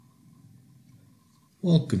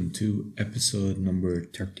Welcome to episode number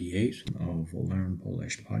 38 of Learn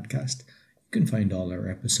Polish podcast. You can find all our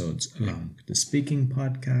episodes along with the speaking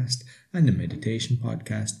podcast and the meditation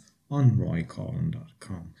podcast on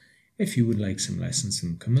roycollin.com. If you would like some lessons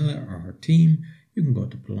from Camilla or her team, you can go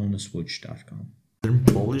to polonuswitch.com. Learn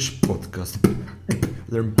Polish podcast.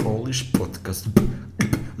 Learn Polish podcast.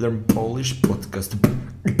 Learn Polish podcast.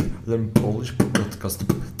 Learn Polish podcast.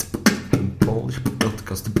 Learn Polish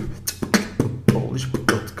podcast. Polish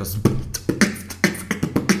podcast.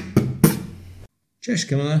 Cześć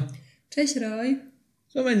Camilla. Cześć Roy.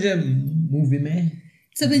 Co mówimy?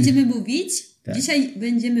 Co będziemy mówić? Tak. Dzisiaj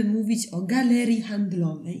będziemy mówić o galerii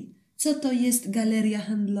handlowej. Co to jest galeria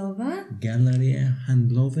handlowa? Galeria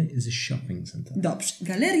handlowa is a shopping center. Dobrze,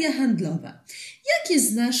 galeria handlowa. Jakie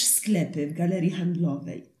znasz sklepy w galerii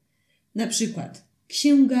handlowej? Na przykład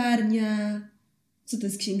księgarnia. Co to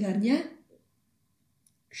jest księgarnia?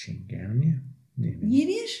 Księgarnia? Nie wiem. Nie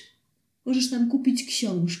wiesz? Możesz tam kupić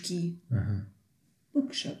książki. Aha.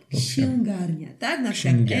 Bookshop. Księgarnia, tak? Na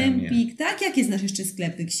przykład Księgarnia. Empik, tak? Jakie znasz jeszcze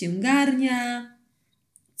sklepy? Księgarnia.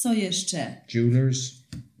 Co jeszcze? Jewelers.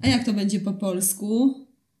 A jak to będzie po polsku?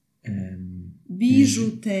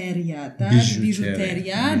 Biżuteria, tak?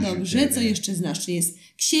 Biżuteria. Dobrze. Co jeszcze znasz? Czy jest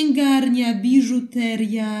księgarnia,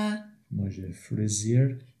 biżuteria? Może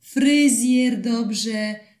fryzjer? Fryzjer,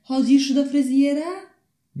 dobrze. Chodzisz do fryzjera?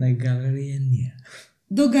 Na galerię nie.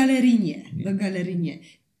 Do galerii nie. Do galerii nie.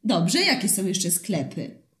 Dobrze. Jakie są jeszcze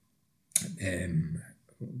sklepy?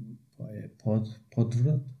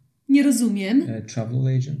 Podwrót? Nie rozumiem. Travel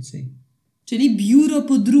agency? Czyli biuro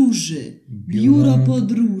podróży. Biuro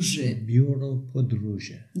podróży. Biuro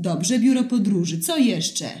podróży. Dobrze, biuro podróży. Co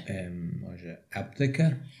jeszcze? Może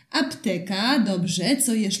apteka? Apteka, dobrze.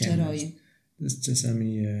 Co jeszcze, Chemist. Roy? To jest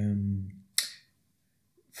czasami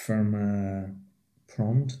firma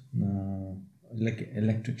prompt na like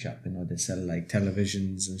electric shop, you know, they sell like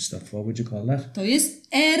televisions and stuff. What would you call that? To jest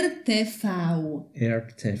RTV.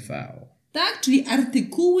 RTV. Tak? Czyli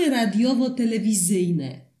artykuły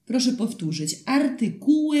radiowo-telewizyjne. Proszę powtórzyć.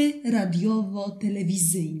 Artykuły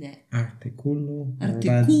radiowo-telewizyjne.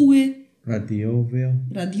 Artykuły radiowe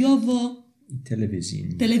radiowo i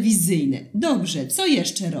telewizyjne. telewizyjne. Dobrze. Co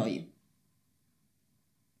jeszcze, Roy?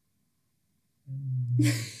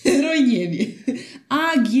 Roy nie wie.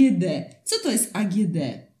 AGD. Co to jest AGD?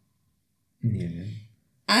 Nie wiem.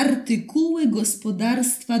 Artykuły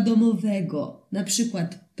gospodarstwa domowego. Na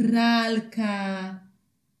przykład pralka,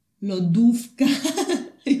 lodówka.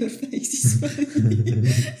 Your face is funny.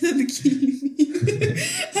 Don't kill me.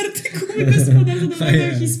 Artykuły gospodarstwa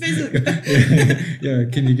domowego. His face. Yeah,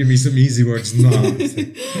 can you give me some easy words? No.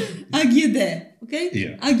 AGD. Okay?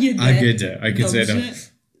 Yeah. AGD. AGD. I can say Dobrze.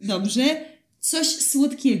 that. Dobrze. Coś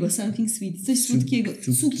słodkiego. Something sweet. Coś słodkiego.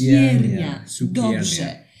 Cukiernia.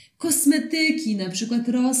 Dobrze. Kosmetyki, na przykład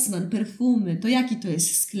Rossmann, perfumy. To jaki to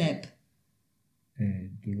jest sklep?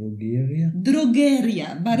 Drogieria?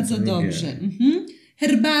 Drogeria. Bardzo Drogeria. dobrze.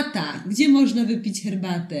 Herbata. Gdzie można wypić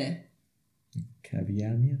herbatę?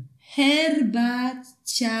 Kawiarnia? Herbaciarnia.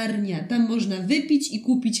 Tam można wypić i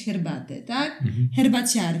kupić herbatę, tak?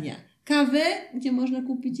 Herbaciarnia. Kawę, gdzie można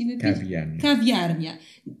kupić i wypić? Kawiarnia. Kawiarnia.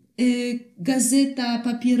 Gazeta,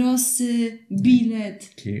 papierosy,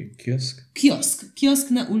 bilet. Kiosk? Kiosk.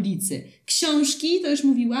 Kiosk na ulicy. Książki, to już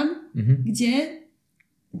mówiłam. Gdzie?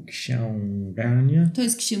 Księgarnia? To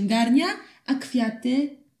jest księgarnia, a kwiaty?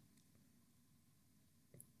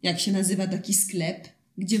 Jak się nazywa taki sklep?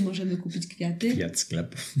 Gdzie możemy kupić kwiaty? Kwiat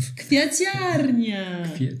sklep. Kwiaciarnia.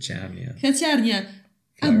 Kwiaciarnia. Kwiaciarnia.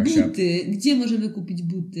 A Flower shop. buty? Gdzie możemy kupić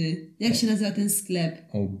buty? Jak się nazywa ten sklep?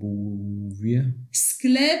 Obuwie?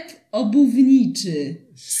 Sklep obuwniczy.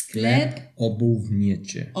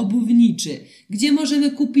 Obuwniczy. Obuwniczy. Gdzie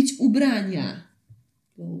możemy kupić ubrania?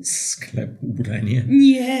 Sklep ubranie.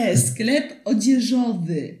 Nie, sklep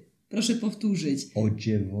odzieżowy. Proszę powtórzyć.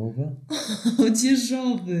 Odziewowa?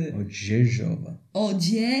 Odzieżowy. Odzieżowa.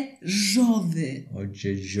 Odzieżowy.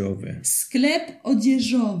 Odzieżowy. Sklep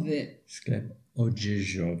odzieżowy. Sklep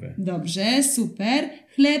odzieżowy. Dobrze, super.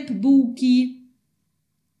 Chleb, bułki.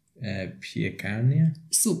 Piekarnia?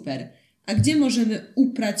 Super. A gdzie możemy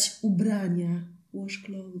uprać ubrania? Wash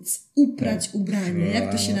clothes. Uprać ubrania.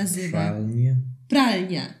 Jak to się nazywa? Pralnia?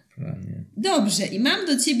 Pralnia. Pralnia. Dobrze. I mam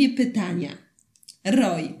do ciebie pytania.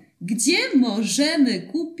 Roy, gdzie możemy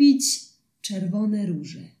kupić czerwone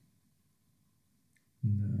róże?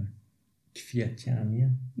 Kwiaciarnia?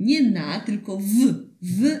 Nie na, tylko w.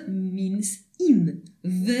 W means in.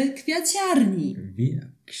 W kwiaciarni.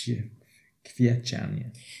 Kwiaciarnia.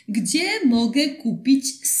 Gdzie mogę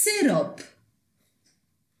kupić syrop?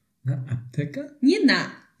 Na apteka? Nie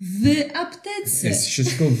na. W aptece. Jest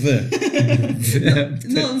wszystko w.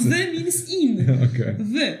 No, w means in. Okay.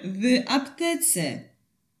 W aptece.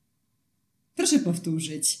 Proszę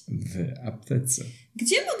powtórzyć. W aptece.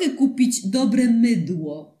 Gdzie mogę kupić dobre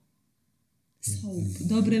mydło? Soap,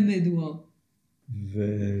 dobre mydło. W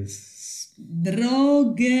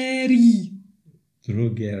Drogerii.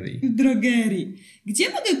 drogerii. W drogerii. Gdzie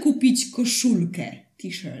mogę kupić koszulkę?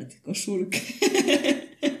 T-shirt, koszulkę.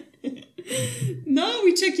 No,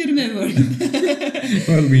 we check your memory.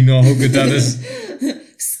 Well, we know how good that is.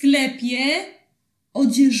 W sklepie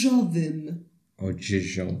odzieżowym.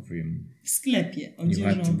 Odzieżowym. W sklepie You had to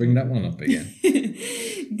odzieżowym. bring that one up again.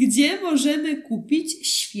 Gdzie możemy kupić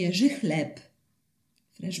świeży chleb?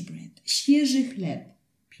 Fresh bread. Świeży chleb.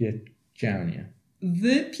 Piekianie.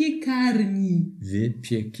 W piekarni. W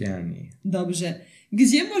piekiani. Dobrze.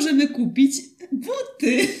 Gdzie możemy kupić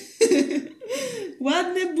buty?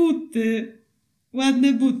 Ładne buty.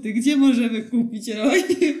 Ładne buty. Gdzie możemy kupić, Roy?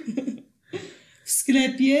 W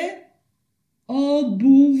sklepie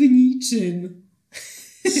obuwniczym.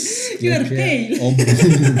 You are pale.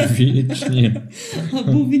 Obuwiecznie.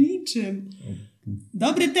 Obuwniczym.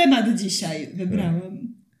 Dobry temat dzisiaj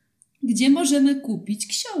wybrałam. Gdzie możemy kupić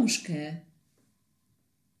książkę?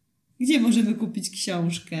 Gdzie możemy kupić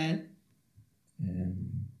książkę?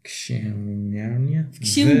 Księgarnia. W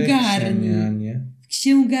księgarni. W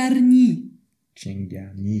księgarni.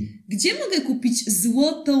 Księgarni. Gdzie mogę kupić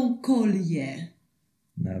złotą kolię?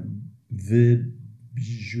 Na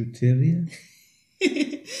biżuterię?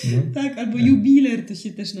 No. Tak, albo jubiler to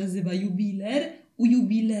się też nazywa. Jubiler u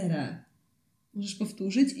jubilera. Możesz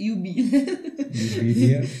powtórzyć? Jubiler.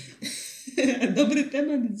 Jubilier? Dobry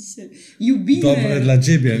temat dzisiaj. Jubiler. Dobre dla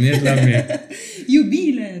ciebie, nie dla mnie.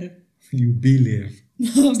 Jubiler. Jubilier.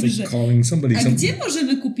 It's Dobrze. like calling somebody A something. gdzie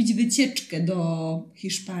możemy kupić wycieczkę do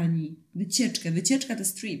Hiszpanii? Wycieczkę. Wycieczka to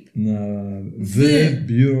jest trip. W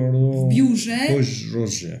biuro. W biurze.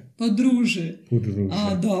 Podróży. Podróży.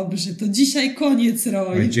 O, dobrze. To dzisiaj koniec,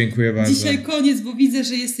 Roy. Oj, dziękuję bardzo. Dzisiaj koniec, bo widzę,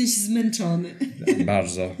 że jesteś zmęczony.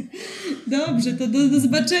 Bardzo. Dobrze, to do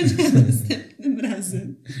zobaczenia następnym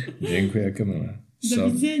razem. Dziękuję, Kamila.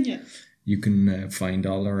 Do widzenia. You can find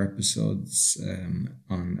all our episodes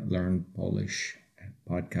on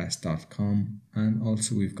learnpolishpodcast.com, and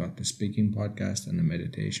also we've got the speaking podcast and the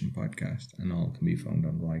meditation podcast, and all can be found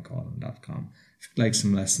on roycollin.com. If you'd like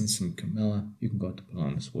some lessons from Camilla, you can go to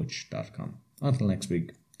pulaniswitch.com. Until next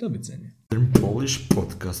week, do widzenia. Learn Polish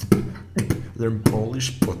podcast. Learn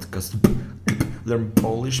Polish podcast. Learn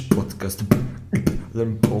Polish podcast.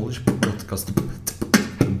 Learn Polish podcast.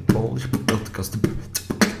 Learn Polish podcast.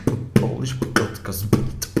 Polish podcast.